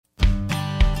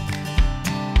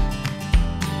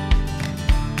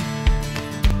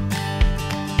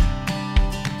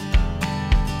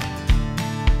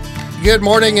Good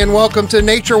morning and welcome to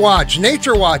Nature Watch.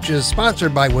 Nature Watch is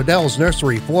sponsored by Waddell's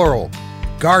Nursery, Floral,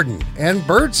 Garden, and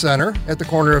Bird Center at the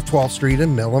corner of 12th Street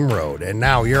and Millam Road. And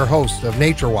now your host of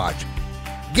Nature Watch,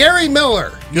 Gary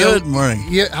Miller. Good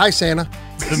morning. Hi, Santa.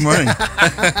 Good morning.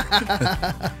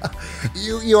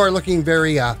 You are looking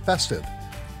very festive.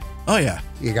 Oh yeah,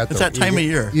 You got it's that time of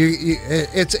year. He's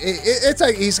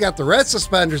got the red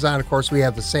suspenders on. Of course, we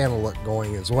have the Santa look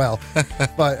going as well.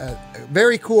 But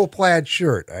very cool plaid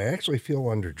shirt. I actually feel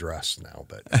underdressed now,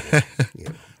 but you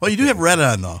know. Well, you do have red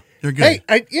on though. You're good.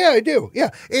 Hey, I do.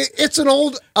 Yeah, it's an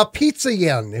old Pizza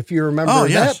Yen, if you remember Oh,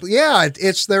 yes. that. Yeah,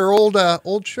 it's their old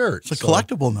shirt. It's a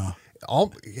collectible now.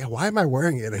 Yeah, why am I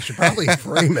wearing it? I should probably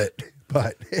frame it.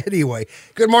 But anyway,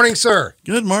 good morning, sir.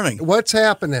 Good morning. What's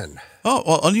happening? Oh,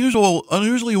 well,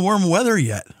 unusually warm weather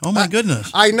yet. Oh my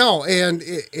goodness. I know, and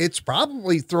it's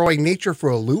probably throwing nature for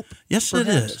a loop. Yes, perhaps.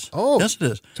 it is. Oh, yes, it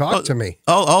is. Talk to me.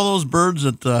 All those birds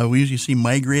that we usually see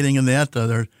migrating in that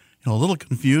they're a little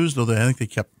confused. Though I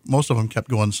think most of them kept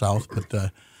going south.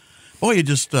 But you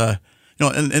just and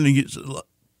you get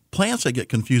plants that get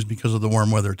confused because of the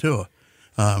warm weather too.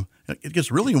 It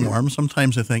gets really warm.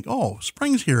 Sometimes they think, "Oh,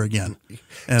 spring's here again,"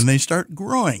 and they start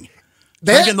growing.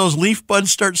 Again, those leaf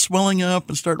buds start swelling up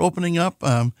and start opening up.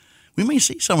 We may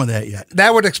see some of that yet.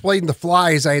 That would explain the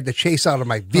flies I had to chase out of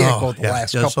my vehicle the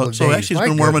last couple of days. So actually, it's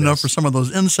been warm enough for some of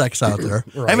those insects out there.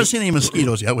 Right. I haven't seen any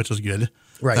mosquitoes yet, which is good.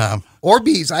 Right. Or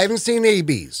bees. I haven't seen any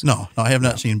bees. No, I have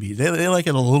not seen bees. They like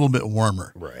it a little bit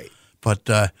warmer. Right. But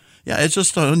it's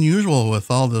just unusual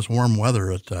with all this warm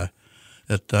weather.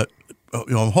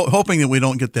 Hoping that we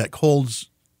don't get that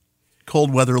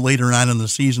cold weather later on in the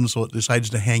season, so it decides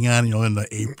to hang on, into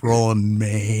April and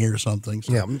May or something.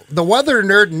 So. Yeah, the weather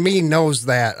nerd in me knows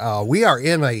that we are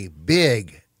in a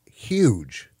big,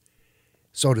 huge,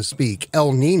 so to speak,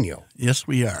 El Nino. Yes,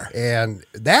 we are. And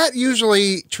that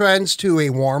usually trends to a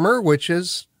warmer, which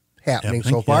is happening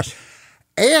so far, yes.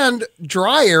 and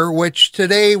drier, which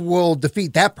today will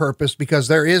defeat that purpose because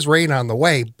there is rain on the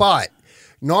way. But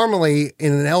normally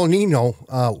in an El Nino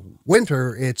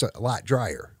winter, it's a lot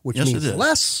drier, which means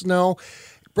less snow.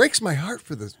 It breaks my heart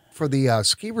for the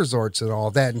ski resorts and all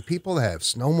that, and people that have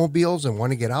snowmobiles and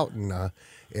want to get out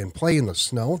and play in the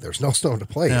snow. There's no snow to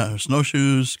play. Yeah,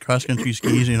 snowshoes, cross country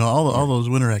skis, all those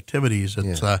winter activities. It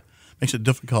makes it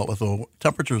difficult with the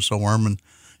temperatures so warm, and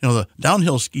the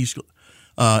downhill ski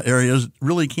areas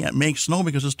really can't make snow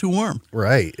because it's too warm.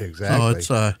 Right, exactly.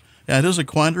 So it is a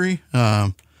quandary.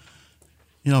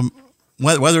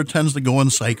 Weather tends to go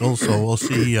in cycles, so we'll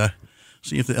see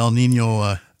if the El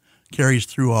Nino carries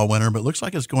through all winter, but it looks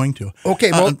like it's going to.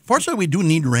 Okay, well, unfortunately, we do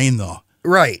need rain, though.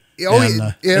 Right.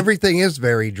 Everything is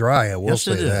very dry, I will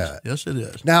say that. Yes, it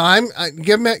is. Now,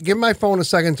 give my phone a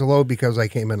second to load because I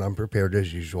came in unprepared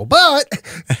as usual. But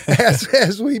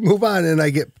as we move on and I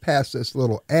get past this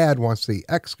little ad once the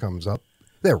X comes up,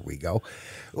 there we go.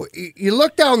 You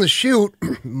look down the chute,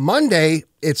 Monday,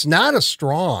 it's not a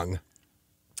strong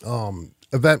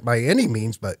event by any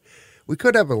means, but we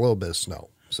could have a little bit of snow.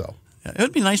 So it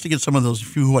would be nice to get some of those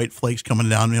few white flakes coming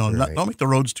down. Right. Don't make the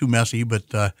roads too messy, but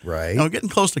right. Getting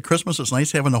close to Christmas, it's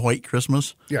nice having a white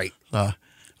Christmas. Right.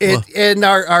 And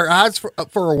our odds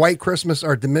for a white Christmas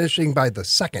are diminishing by the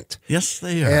second. Yes,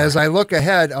 they are. As I look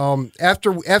ahead,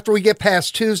 after we get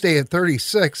past Tuesday at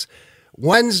 36,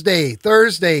 Wednesday,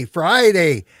 Thursday,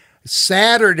 Friday,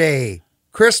 Saturday,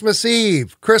 Christmas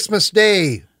Eve, Christmas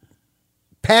Day.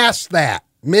 Past that,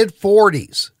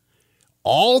 mid-40s,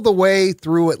 all the way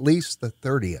through at least the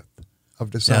 30th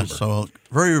of December. Yeah, so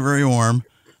very, very warm.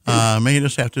 May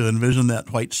just have to envision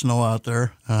that white snow out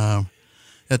there.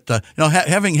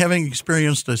 Having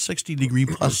experienced a 60-degree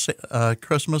plus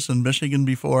Christmas in Michigan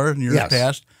before in years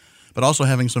past, but also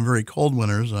having some very cold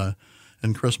winters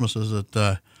and Christmases,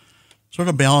 it sort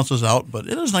of balances out, but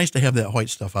it is nice to have that white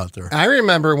stuff out there. I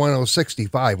remember when it was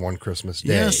 65 one Christmas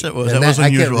day. Yes, it was. And that was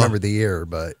unusual. I can't remember the year,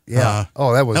 but yeah.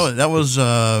 That was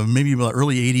maybe about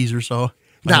early 80s or so,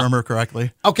 if I remember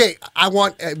correctly. Okay,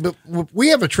 we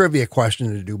have a trivia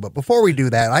question to do, but before we do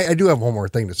that, I do have one more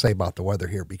thing to say about the weather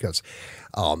here because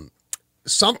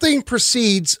something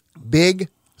precedes big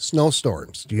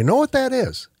snowstorms. Do you know what that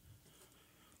is?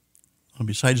 Well,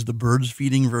 besides the birds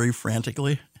feeding very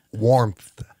frantically?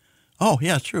 Warmth. Oh,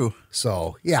 yeah, true.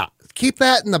 So, keep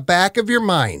that in the back of your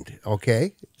mind,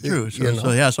 okay? True.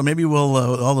 So maybe we'll,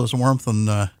 all this warmth in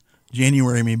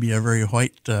January may be a very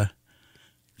white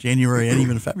January and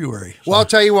even February. So. Well, I'll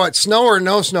tell you what, snow or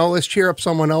no snow, let's cheer up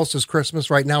someone else's Christmas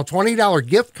right now. $20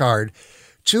 gift card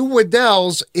to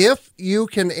Waddell's if you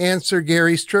can answer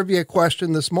Gary's trivia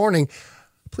question this morning.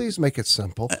 Please make it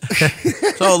simple.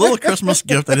 So a little Christmas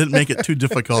gift. I didn't make it too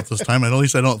difficult this time. At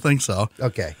least I don't think so.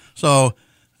 Okay. So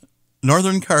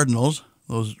northern cardinals,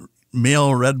 those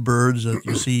male red birds that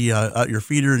you see out your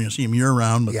feeder and you see them year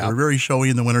round, but they're very showy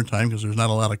in the wintertime because there's not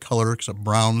a lot of color except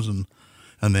browns and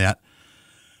that.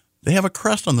 They have a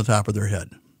crest on the top of their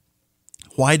head.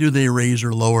 Why do they raise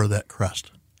or lower that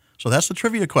crest? So that's the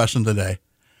trivia question today.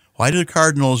 Why do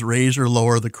cardinals raise or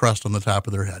lower the crest on the top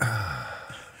of their head?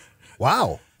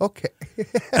 Wow. Okay.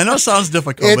 I know it sounds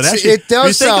difficult, but actually, it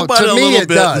does if you think sound, about to it a me, little it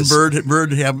bit, does. And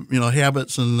bird have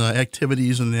habits and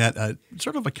activities and that.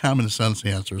 Sort of a common sense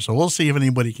answer. So we'll see if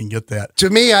anybody can get that.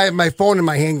 To me, I have my phone in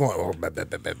my hand going. Oh, bah, bah,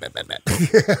 bah, bah, bah, bah.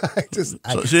 So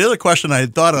the other question I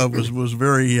had thought of was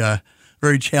very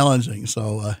very challenging.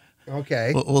 So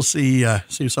okay, we'll see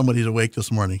if somebody's awake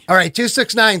this morning. All right,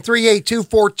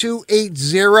 269-382-4280,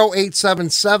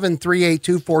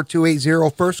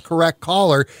 877-382-4280. First correct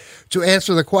caller to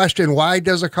answer the question, why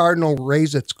does a cardinal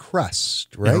raise its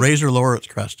crest, right? Yeah, raise or lower its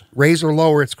crest. Raise or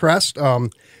lower its crest.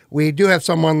 We do have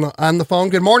someone on the phone.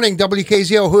 Good morning,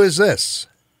 WKZO. Who is this?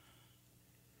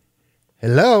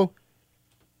 Hello?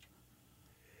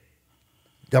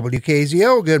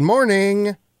 WKZO, good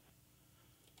morning.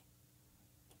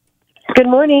 Good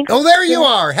morning. Oh, there you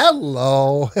are.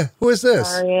 Hello. Who is this?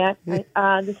 Sorry,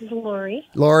 this is Lori.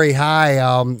 Lori,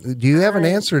 hi. Do you have an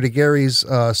answer to Gary's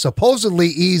supposedly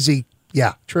easy,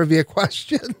 trivia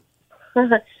question?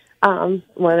 One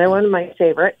of my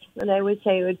favorites, and I would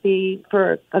say it would be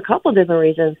for a couple different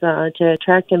reasons, to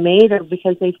attract a mate or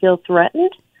because they feel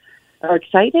threatened or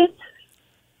excited.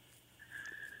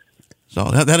 So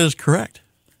that is correct.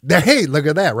 Hey, look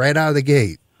at that, right out of the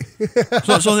gate.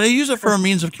 So they use it for a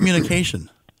means of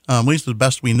communication, at least the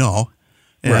best we know.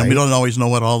 And Right. we don't always know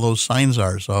what all those signs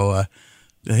are. So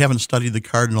they haven't studied the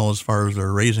cardinal as far as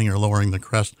their raising or lowering the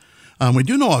crest. We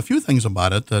do know a few things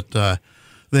about it, that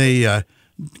they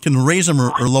can raise them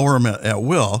or lower them at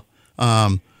will.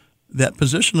 That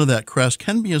position of that crest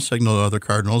can be a signal to other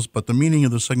cardinals, but the meaning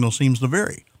of the signal seems to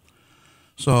vary.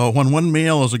 So when one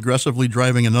male is aggressively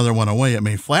driving another one away, it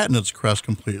may flatten its crest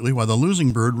completely while the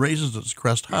losing bird raises its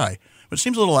crest high, which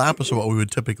seems a little opposite of what we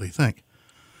would typically think.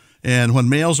 And when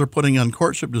males are putting on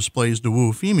courtship displays to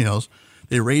woo females,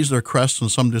 they raise their crests in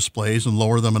some displays and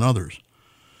lower them in others.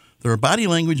 Their body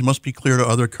language must be clear to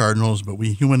other cardinals, but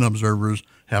we human observers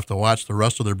have to watch the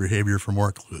rest of their behavior for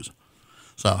more clues.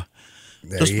 So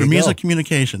just for means of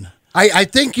communication. I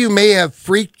think you may have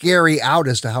freaked Gary out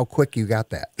as to how quick you got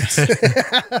that.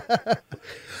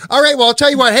 All right, well, I'll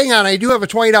tell you what, hang on. I do have a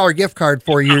 $20 gift card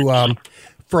for you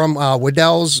from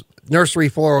Waddell's Nursery,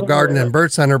 Floral Garden, and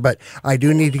Bird Center, but I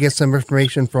do need to get some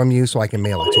information from you so I can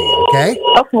mail it to you, okay?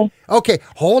 Okay. Okay,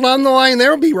 hold on the line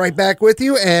there. We'll be right back with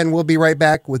you, and we'll be right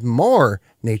back with more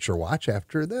Nature Watch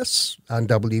after this on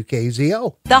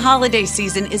WKZO. The holiday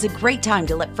season is a great time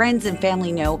to let friends and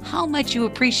family know how much you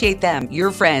appreciate them.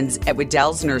 Your friends at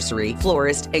Waddell's Nursery,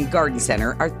 Florist, and Garden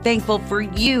Center are thankful for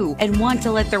you and want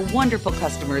to let their wonderful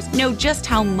customers know just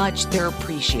how much they're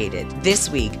appreciated. This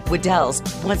week, Waddell's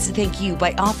wants to thank you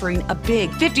by offering a big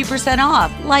 50%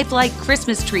 off lifelike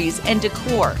Christmas trees and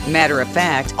decor. Matter of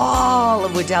fact, all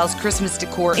of Waddell's Christmas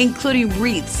decor, including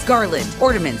wreaths, garland,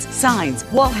 ornaments, signs,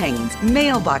 wall hangings,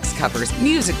 mailbox covers,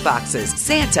 music boxes,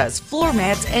 Santas, floor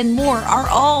mats, and more are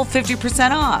all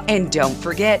 50% off. And don't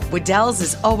forget, Waddell's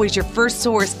is always your first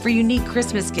source for unique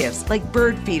Christmas gifts like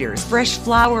bird feeders, fresh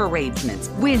flower arrangements,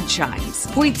 wind chimes,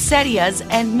 poinsettias,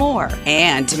 and more.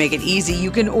 And to make it easy, you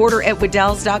can order at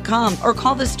Waddells.com or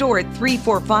call the store at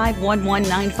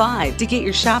 345-1195 to get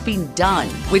your shopping done.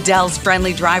 Waddell's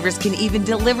friendly drivers can even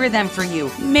deliver them for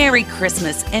you. Merry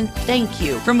Christmas and thank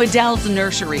you from Waddell's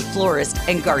Nursery, Florist,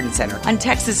 and Garden Center on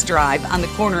Texas Drive on the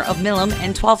corner of Millam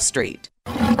and 12th Street.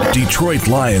 Detroit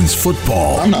Lions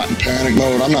football. I'm not in panic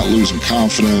mode. I'm not losing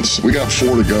confidence. We got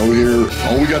 4 to go here.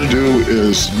 All we got to do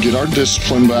is get our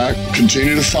discipline back,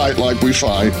 continue to fight like we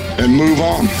fight, and move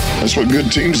on. That's what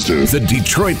good teams do. The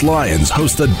Detroit Lions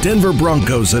host the Denver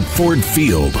Broncos at Ford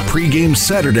Field. Pre-game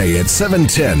Saturday at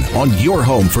 7:10 on your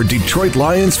home for Detroit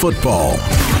Lions football.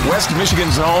 West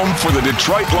Michigan's home for the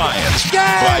Detroit Lions.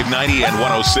 590 and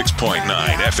 106.9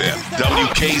 FM.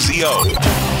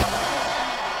 WKZO.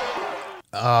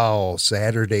 Oh,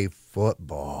 Saturday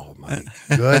football. My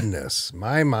goodness.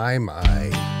 My. I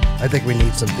think we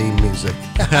need some theme music.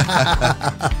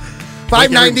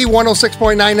 590,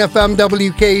 106.9 FM,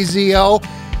 WKZO.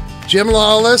 Jim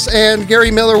Lawless and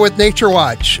Gary Miller with Nature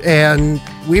Watch. And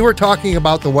we were talking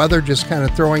about the weather just kind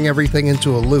of throwing everything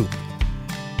into a loop.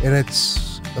 And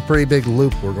it's a pretty big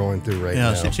loop we're going through right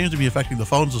now. Yeah, it seems to be affecting the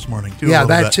phones this morning, too. Yeah,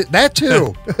 that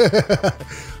too.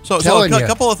 So a Telling ya.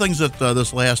 couple of things that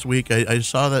this last week, I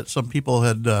saw that some people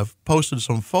had posted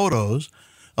some photos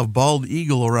of bald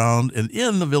eagle around and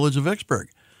in the village of Vicksburg.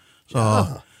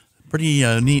 So pretty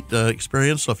neat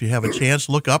experience. So if you have a chance,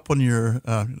 look up when you're,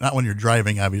 not when you're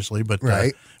driving, obviously, but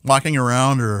Right. walking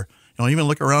around, or even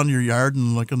look around your yard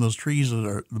and look in those trees.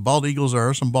 The bald eagles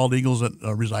are some bald eagles that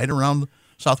reside around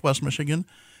southwest Michigan,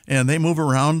 and they move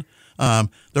around.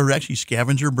 They're actually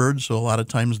scavenger birds, so a lot of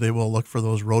times they will look for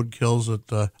those road kills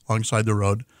alongside the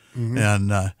road,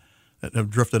 and that have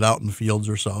drifted out in the fields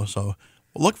or so. So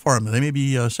look for them. They may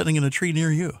be sitting in a tree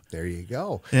near you. There you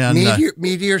go. And,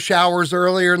 meteor showers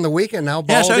earlier in the weekend. Now, bald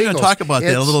Yeah, so I was going to eagles. talk about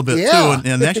that a little bit Yeah. too.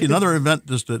 And actually, another event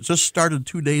that just started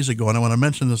 2 days ago, and I want to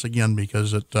mention this again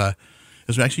because it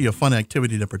is actually a fun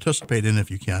activity to participate in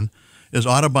if you can, is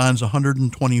Audubon's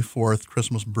 124th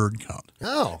Christmas bird count.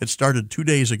 Oh. It started 2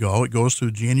 days ago. It goes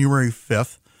through January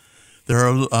 5th. There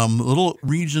are little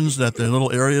regions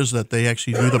little areas that they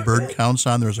actually do the bird counts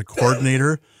on. There's a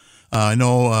coordinator. I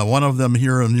know one of them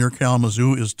here near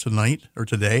Kalamazoo is tonight or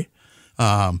today.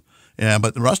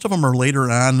 But the rest of them are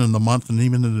later on in the month and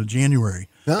even into January.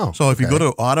 Oh, so if you okay.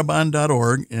 go to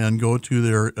audubon.org and go to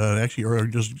their, or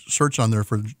just search on there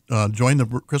for join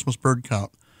the Christmas bird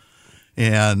count,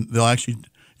 and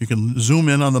you can zoom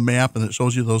in on the map and it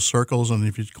shows you those circles. And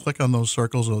if you click on those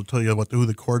circles, it'll tell you who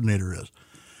the coordinator is.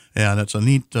 And it's a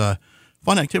neat,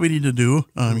 fun activity to do.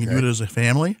 You can do it as a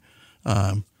family.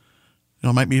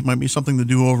 It might be something to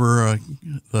do over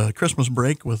the Christmas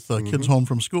break with kids home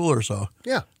from school or so.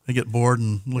 Yeah. They get bored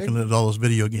and looking at all those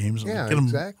video games. And Yeah, get them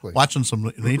exactly. watching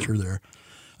some nature there.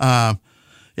 The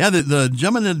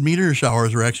Geminid meteor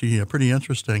showers are actually pretty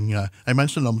interesting. I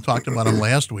mentioned them, talked about them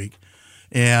last week.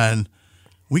 And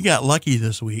we got lucky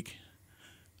this week.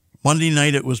 Monday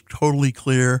night it was totally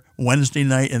clear. Wednesday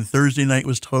night and Thursday night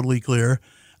was totally clear.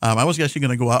 I was actually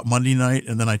going to go out Monday night,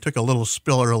 and then I took a little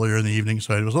spill earlier in the evening,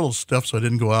 so I was a little stiff, so I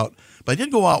didn't go out. But I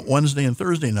did go out Wednesday and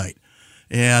Thursday night.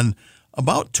 And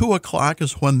about 2 o'clock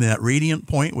is when that radiant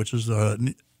point, which is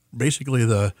basically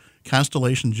the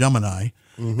constellation Gemini,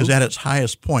 is at its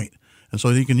highest point. And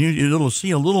so you'll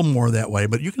see a little more that way,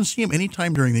 but you can see them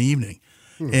anytime during the evening.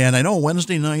 And I know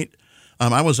Wednesday night,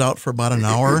 I was out for about an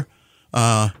hour.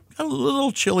 Got a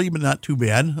little chilly, but not too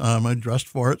bad. I dressed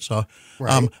for it. So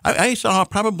Right. I saw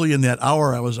probably in that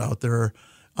hour I was out there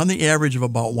on the average of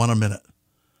about one a minute.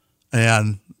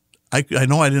 And I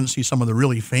know I didn't see some of the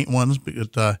really faint ones,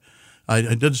 but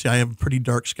I did see I have a pretty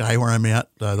dark sky where I'm at,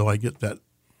 though I get that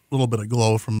little bit of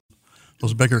glow from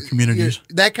those bigger communities.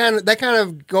 That kind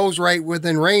of goes right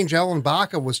within range. Ellen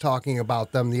Baca was talking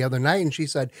about them the other night, and she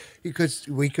said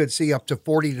we could see up to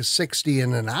 40 to 60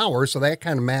 in an hour. So that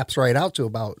kind of maps right out to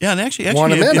about Yeah, and actually,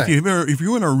 one a minute. if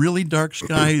you're in a really dark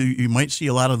sky, you might see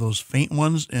a lot of those faint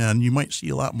ones, and you might see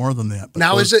a lot more than that. But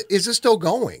Now, is it still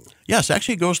going? Yes,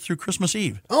 actually, it goes through Christmas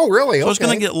Eve. Oh, really? So Okay. it's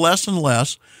going to get less and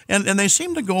less, and they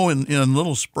seem to go in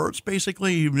little spurts.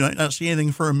 Basically, you might not see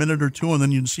anything for a minute or two, and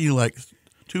then you'd see like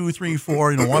 2, 3,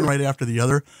 4, one right after the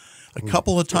other. A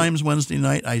couple of times Wednesday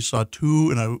night, I saw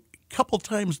 2, and a couple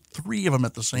times 3 of them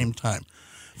at the same time.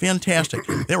 Fantastic.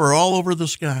 They were all over the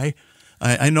sky.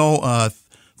 I know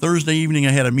Thursday evening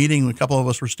I had a meeting. A couple of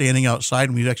us were standing outside,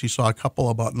 and we actually saw a couple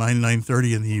about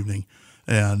 9:30 in the evening.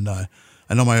 And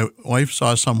I know my wife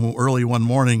saw some early one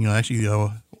morning,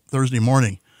 Thursday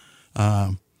morning.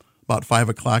 About 5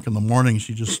 o'clock in the morning,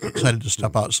 she just decided to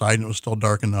step outside, and it was still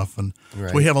dark enough. And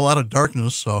so we have a lot of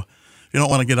darkness, so you don't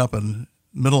want to get up in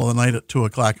the middle of the night at 2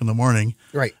 o'clock in the morning.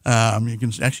 Right. You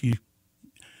can actually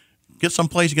get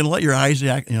someplace. You can let your eyes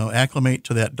acclimate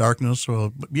to that darkness.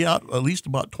 So be out at least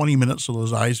about 20 minutes so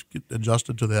those eyes get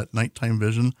adjusted to that nighttime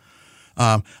vision.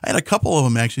 I had a couple of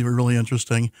them actually were really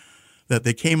interesting, that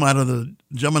they came out of the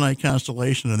Gemini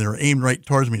constellation and they were aimed right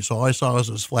towards me. So all I saw was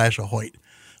this flash of white.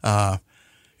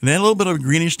 And they had a little bit of a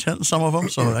greenish tint in some of them,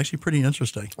 so actually pretty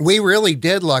interesting. We really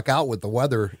did luck out with the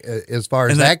weather as far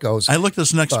as that goes. I looked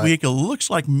this next week. It looks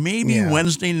like maybe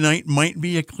Wednesday night might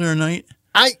be a clear night.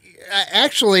 I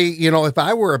actually, if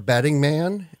I were a betting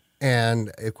man,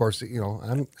 and of course,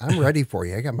 I'm ready for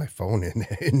you. I got my phone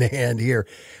in the hand here.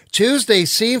 Tuesday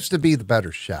seems to be the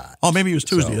better shot. Oh, maybe it was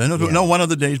Tuesday. So, I know one of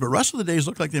the days, but rest of the days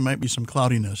look like there might be some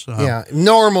cloudiness.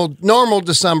 Normal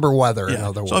December weather. In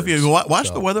other words. So if you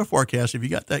watch the weather forecast, if you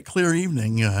got that clear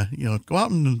evening, go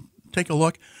out and take a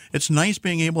look. It's nice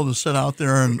being able to sit out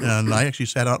there, and I actually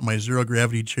sat out in my zero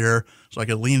gravity chair so I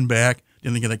could lean back,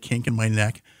 didn't get a kink in my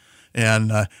neck.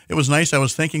 And it was nice. I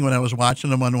was thinking when I was watching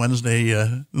them on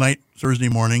Wednesday night, Thursday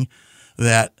morning,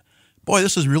 that, boy,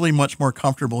 this is really much more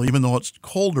comfortable, even though it's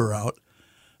colder out,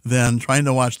 than trying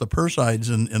to watch the Perseids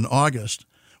in August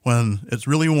when it's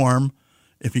really warm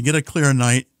if you get a clear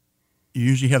night, you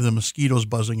usually have the mosquitoes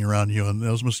buzzing around you, and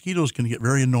those mosquitoes can get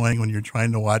very annoying when you're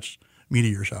trying to watch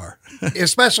meteor shower.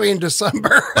 Especially in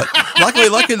December. But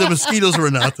luckily the mosquitoes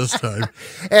were not this time.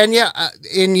 And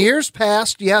in years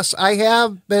past, yes, I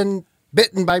have been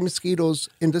bitten by mosquitoes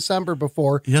in December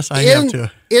before. Yes, I have too.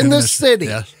 In this city.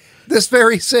 Yes. This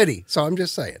very city. So I'm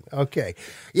just saying. Okay.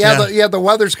 The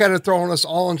weather's kind of throwing us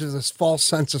all into this false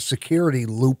sense of security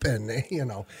loop. And,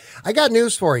 I got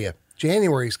news for you.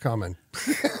 January's coming.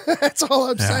 That's all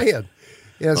I'm saying.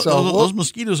 Yeah, so those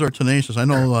mosquitoes are tenacious. I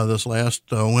know this last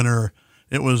winter,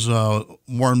 it was a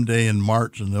warm day in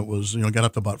March, and it was, got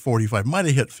up to about 45. Might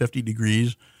have hit 50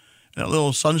 degrees. And a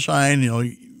little sunshine,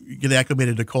 you get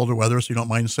acclimated to colder weather, so you don't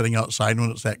mind sitting outside when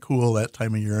it's that cool that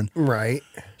time of year. And right.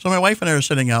 So my wife and I are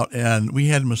sitting out, and we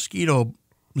had a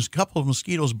couple of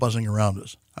mosquitoes buzzing around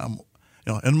us.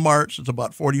 In March, it's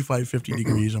about 45, 50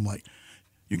 degrees. I'm like,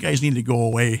 you guys need to go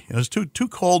away. It's too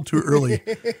cold, too early.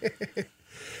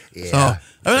 Yeah. So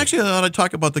I thought I'd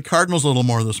talk about the cardinals a little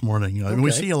more this morning. Okay.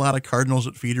 We see a lot of cardinals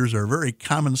at feeders. They're a very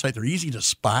common sight. They're easy to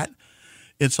spot.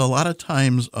 It's a lot of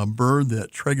times a bird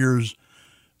that triggers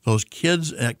those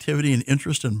kids' activity and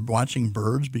interest in watching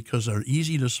birds because they're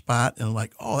easy to spot and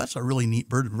like, oh, that's a really neat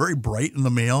bird. Very bright in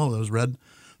the male, that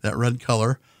red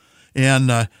color.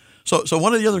 And so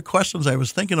one of the other questions I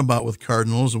was thinking about with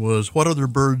cardinals was what other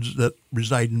birds that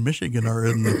reside in Michigan are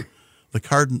in the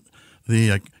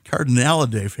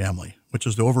Cardinalidae family, which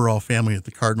is the overall family that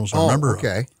the cardinals are a member of.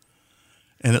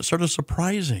 And it's sort of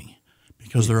surprising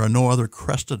because there are no other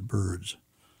crested birds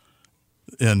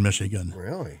in Michigan.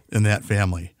 Really? In that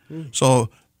family. So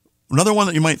another one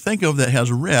that you might think of that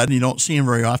has red, and you don't see them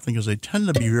very often because they tend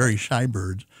to be very shy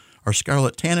birds, are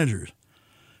scarlet tanagers.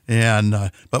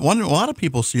 And but one a lot of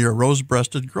people see are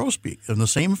rose-breasted grosbeak in the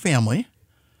same family.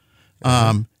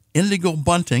 Indigo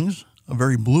buntings, a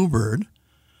very blue bird,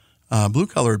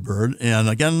 blue-colored bird, and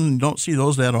again, don't see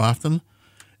those that often.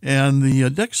 And the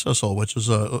dickcissel, which is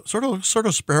a sort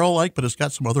of sparrow-like, but it's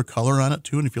got some other color on it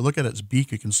too. And if you look at its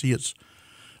beak, you can see its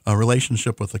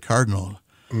relationship with the cardinal.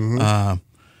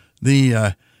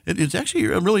 It's actually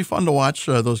really fun to watch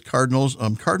those cardinals.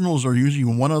 Cardinals are usually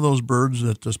one of those birds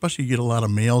that, especially you get a lot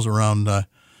of males around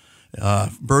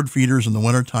bird feeders in the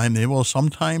wintertime, they will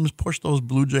sometimes push those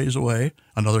blue jays away,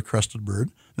 another crested bird,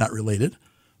 not related,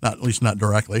 at least not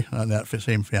directly, on that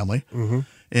same family.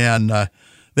 And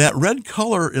that red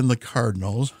color in the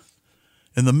cardinals,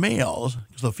 in the males,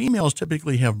 because the females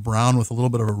typically have brown with a little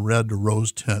bit of a red to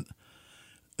rose tint.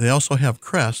 They also have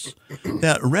crests.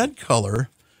 That red color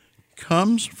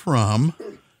comes from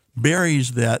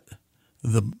berries that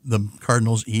the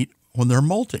cardinals eat when they're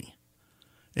molting.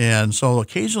 And so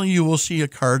occasionally you will see a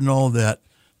cardinal that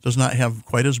does not have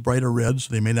quite as bright a red,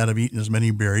 so they may not have eaten as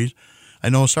many berries. I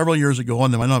know several years ago,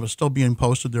 and I know it's still being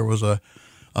posted, there was a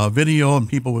video, and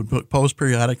people would post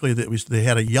periodically that they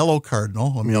had a yellow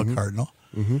cardinal, a male cardinal.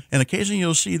 And occasionally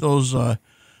you'll see those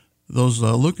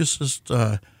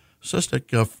leucocystic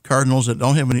cardinals that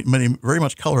don't have very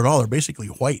much color at all. They're basically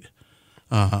white.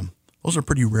 Those are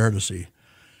pretty rare to see.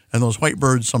 And those white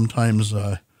birds sometimes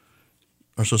are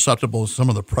susceptible to some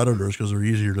of the predators because they're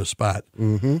easier to spot.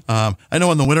 I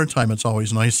know in the wintertime it's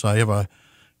always nice. I have a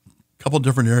couple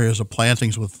different areas of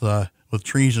plantings with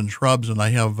trees and shrubs, and I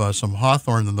have some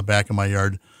hawthorn in the back of my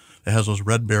yard that has those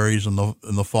red berries in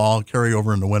the fall, carry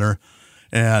over in the winter.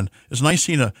 And it's nice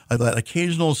seeing that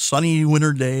occasional sunny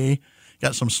winter day,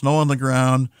 got some snow on the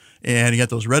ground, and you got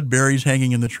those red berries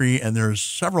hanging in the tree, and there's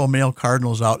several male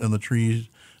cardinals out in the trees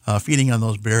feeding on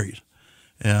those berries.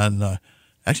 And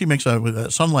actually makes with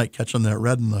that sunlight catching that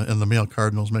red in the male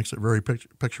cardinals makes it very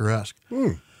picturesque.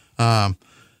 Of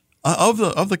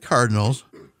the cardinals,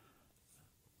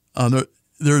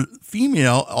 their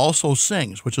female also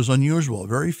sings, which is unusual.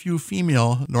 Very few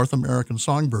female North American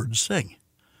songbirds sing.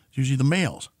 It's usually the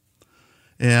males.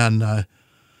 And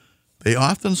they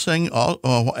often sing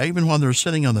even when they're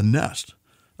sitting on the nest.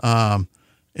 And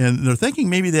they're thinking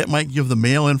maybe that might give the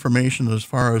male information as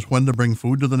far as when to bring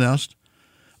food to the nest.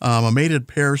 A mated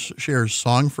pair shares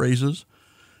song phrases,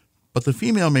 but the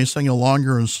female may sing a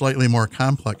longer and slightly more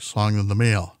complex song than the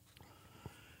male.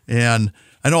 And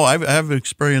I know I've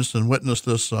experienced and witnessed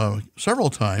this several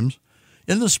times.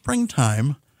 In the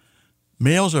springtime,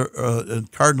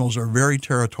 cardinals are very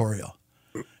territorial,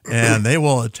 and they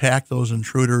will attack those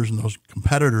intruders and those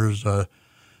competitors,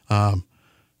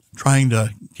 trying to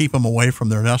keep them away from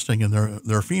their nesting and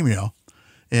their female.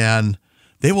 And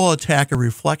they will attack a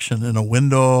reflection in a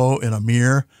window, in a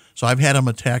mirror. So I've had them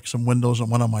attack some windows on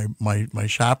one of my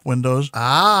shop windows.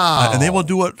 And they will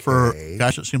do it for,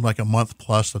 it seemed like a month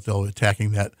plus that they'll be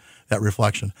attacking that that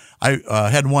reflection. I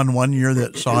had one year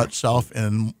that saw itself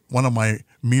in one of my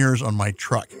mirrors on my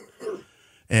truck,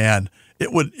 and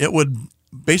it would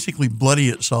basically bloody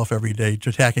itself every day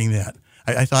attacking that.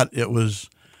 I thought it was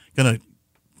going to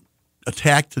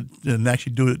attack and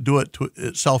actually do it to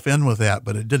itself in with that,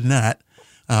 but it did not.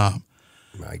 My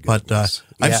goodness.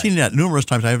 But I've seen that numerous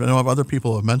times. I know other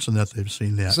people have mentioned that they've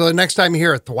seen that. So the next time you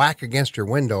hear a thwack against your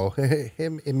window,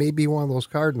 it may be one of those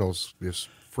cardinals just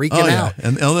freaking out.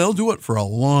 And they'll do it for a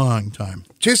long time.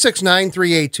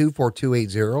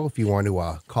 269-382-4280 if you want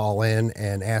to call in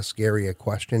and ask Gary a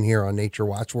question here on Nature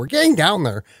Watch. We're getting down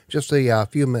there. Just a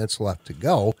few minutes left to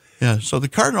go. Yeah, so the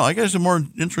cardinal, I guess, the more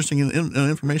interesting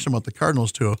information about the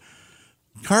cardinals, too.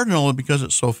 Cardinal, because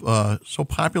it's so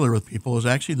popular with people, is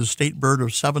actually the state bird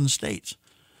of 7 states.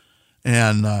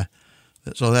 And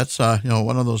so that's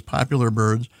one of those popular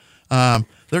birds.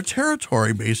 Their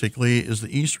territory, basically, is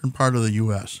the eastern part of the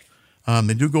U.S.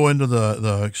 They do go into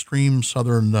the extreme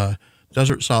southern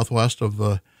desert southwest of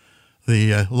the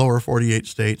lower 48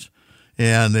 states,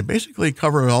 and they basically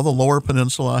cover all the lower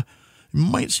peninsula. You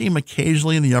might see them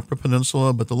occasionally in the upper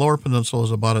peninsula, but the lower peninsula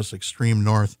is about its extreme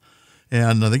north.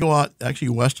 And they go out actually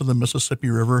west of the Mississippi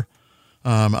River,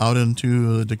 out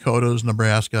into the Dakotas,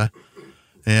 Nebraska,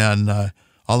 and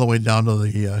all the way down to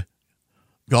the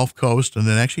Gulf Coast, and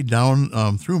then actually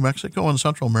down through Mexico and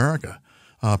Central America,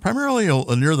 primarily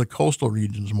near the coastal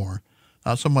regions more,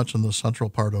 not so much in the central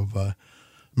part of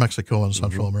Mexico and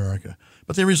Central America.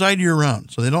 But they reside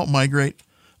year-round, so they don't migrate.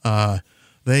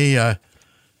 They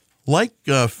like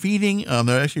feeding.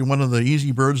 They're actually one of the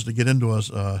easy birds to get into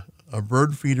a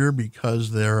bird feeder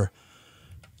because they're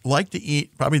like to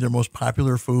eat. Probably their most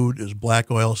popular food is black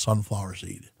oil sunflower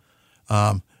seed.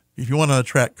 If you want to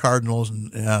attract cardinals,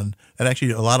 and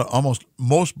actually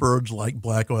most birds like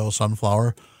black oil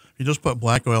sunflower. If you just put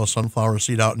black oil sunflower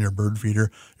seed out in your bird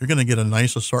feeder, you're going to get a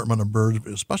nice assortment of birds,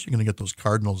 especially going to get those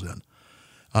cardinals in.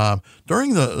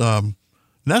 During the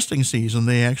nesting season,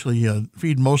 they actually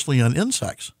feed mostly on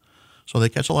insects. So they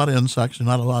catch a lot of insects and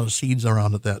not a lot of seeds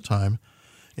around at that time.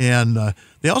 And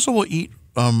they also will eat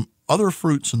other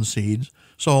fruits and seeds.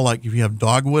 So, like if you have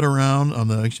dogwood around,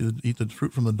 they actually eat the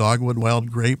fruit from the dogwood,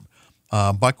 wild grape,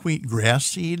 buckwheat, grass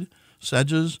seed,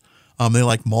 sedges. They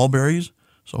like mulberries.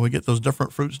 So we get those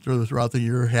different fruits throughout the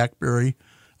year, hackberry,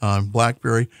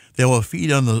 blackberry. They will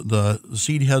feed on the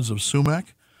seed heads of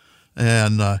sumac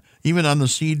and even on the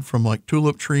seed from like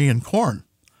tulip tree and corn.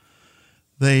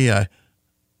 They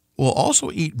will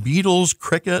also eat beetles,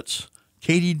 crickets,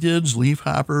 katydids,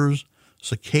 leafhoppers,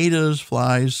 cicadas,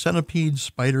 flies, centipedes,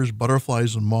 spiders,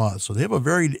 butterflies, and moths. So they have a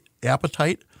varied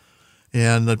appetite,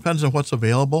 and it depends on what's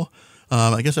available.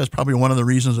 I guess that's probably one of the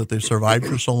reasons that they've survived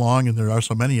for so long, and there are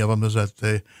so many of them, is that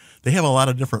they have a lot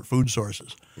of different food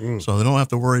sources. So they don't have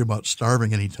to worry about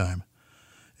starving anytime.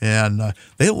 And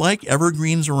they like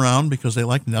evergreens around because they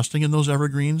like nesting in those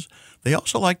evergreens. They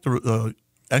also like to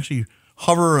actually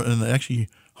hover and actually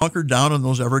hunker down in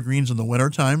those evergreens in the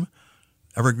wintertime.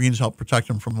 Evergreens help protect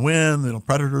them from wind.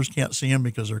 Predators can't see them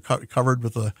because they're covered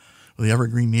with the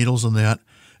evergreen needles and that.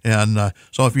 And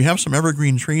so if you have some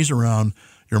evergreen trees around,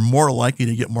 you're more likely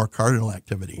to get more cardinal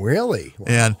activity. Really? Wow.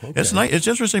 And it's nice. It's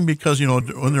interesting because,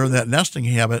 when they're in that nesting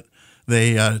habit,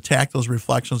 they attack those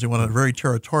reflections. They want to be very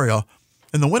territorial.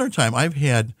 In the wintertime, I've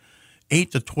had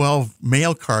 8 to 12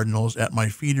 male cardinals at my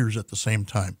feeders at the same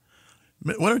time.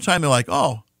 Wintertime, they're like,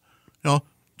 talk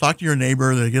to your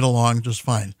neighbor. They get along just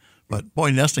fine. But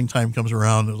boy, nesting time comes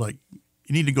around. It's like,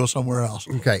 you need to go somewhere else.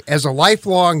 Okay. As a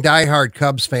lifelong diehard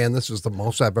Cubs fan, this is the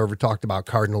most I've ever talked about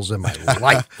Cardinals in my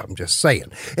life. I'm just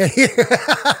saying.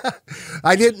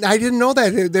 I didn't know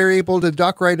that they're able to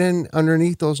duck right in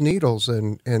underneath those needles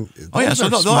and so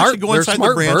they'll actually go inside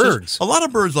the branches. Birds. A lot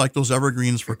of birds like those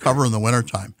evergreens for cover in the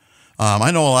wintertime.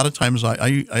 I know a lot of times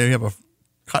I have a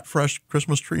cut fresh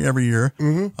Christmas tree every year.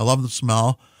 Mm-hmm. I love the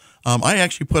smell. I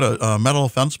actually put a metal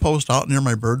fence post out near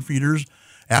my bird feeders.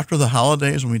 After the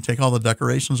holidays, when we take all the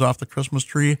decorations off the Christmas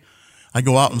tree, I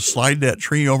go out and slide that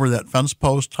tree over that fence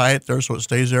post, tie it there so it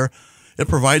stays there. It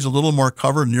provides a little more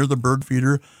cover near the bird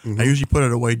feeder. Mm-hmm. I usually put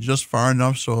it away just far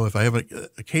enough so if I have an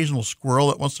occasional squirrel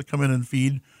that wants to come in and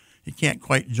feed, he can't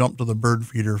quite jump to the bird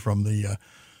feeder from the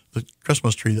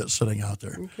Christmas tree that's sitting out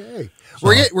there. Okay.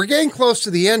 So, we're getting close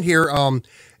to the end here.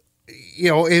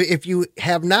 If you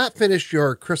have not finished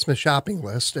your Christmas shopping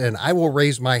list, and I will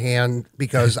raise my hand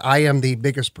because I am the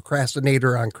biggest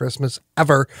procrastinator on Christmas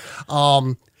ever,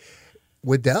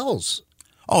 Wedel's.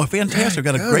 Oh, fantastic.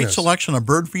 We've got a great selection of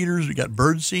bird feeders. We got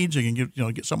bird seeds. You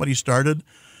can get somebody started.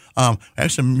 I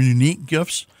have some unique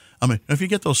gifts. I mean, if you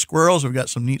get those squirrels, we've got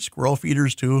some neat squirrel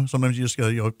feeders too. Sometimes you just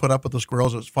got put up with the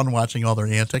squirrels. It's fun watching all their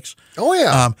antics. Oh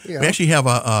yeah. We actually have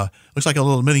looks like a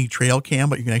little mini trail cam,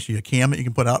 but you can actually a cam that you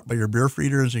can put out by your beer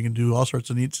feeders. You can do all sorts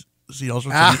of neat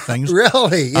things.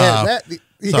 Really? Yeah.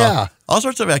 So all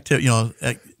sorts of activities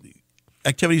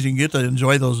you can get to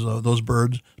enjoy those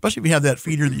birds, especially if you have that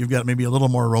feeder that you've got maybe a little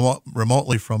more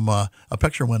remotely from a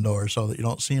picture window or so that you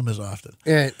don't see them as often.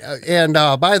 And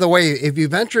by the way, if you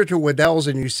venture to Waddell's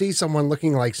and you see someone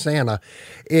looking like Santa,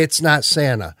 it's not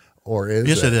Santa. Or is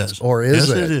yes, it? Yes, it is. Or is yes,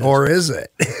 it? It is. Or is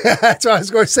it? That's what I was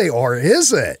going to say. Or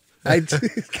is it? I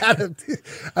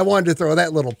wanted to throw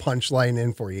that little punchline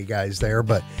in for you guys there,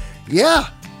 but yeah,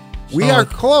 we are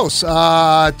close.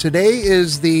 Today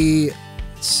is the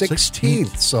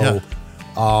 16th. So,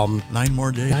 9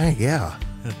 more days. Yeah.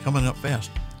 Coming up fast.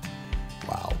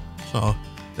 Wow. So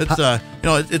it's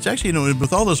it's actually,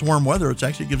 with all this warm weather, it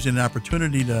actually gives you an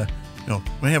opportunity to,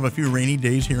 we have a few rainy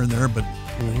days here and there, but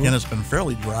again, it's been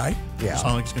fairly dry. Yeah. It's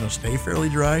not like it's going to stay fairly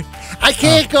dry. I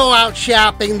can't go out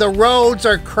shopping. The roads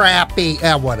are crappy.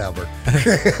 Whatever.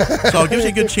 So it gives you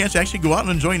a good chance to actually go out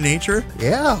and enjoy nature.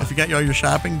 Yeah. If you got all your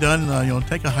shopping done,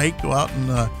 take a hike, go out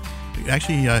and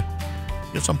actually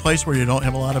get some place where you don't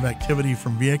have a lot of activity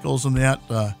from vehicles and that.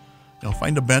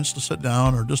 Find a bench to sit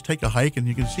down or just take a hike, and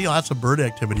you can see lots of bird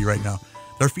activity right now.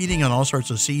 They're feeding on all sorts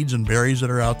of seeds and berries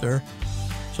that are out there.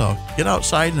 So get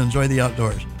outside and enjoy the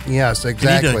outdoors. Yes,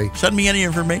 exactly. If you need to send me any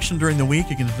information during the week,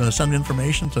 you can send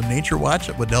information to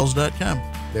naturewatch@waddells.com.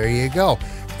 There you go.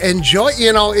 Enjoy.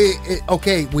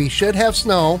 Okay, we should have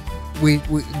snow.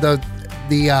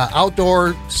 The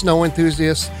outdoor snow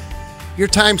enthusiasts. Your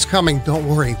time's coming. Don't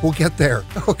worry. We'll get there.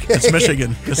 Okay. It's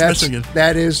Michigan. Michigan.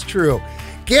 That is true.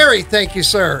 Gary, thank you,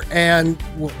 sir. And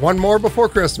one more before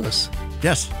Christmas.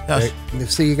 Yes. Right.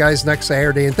 See you guys next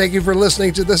Saturday. And thank you for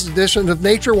listening to this edition of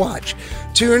Nature Watch.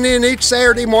 Tune in each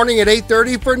Saturday morning at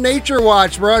 8:30 for Nature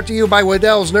Watch, brought to you by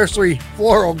Waddell's Nursery,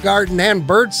 Floral Garden, and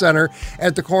Bird Center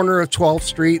at the corner of 12th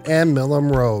Street and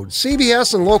Millam Road.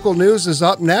 CBS and local news is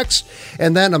up next,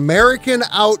 and then American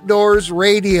Outdoors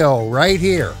Radio right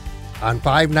here on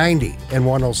 590 and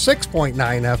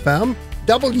 106.9 FM,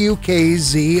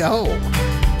 WKZO.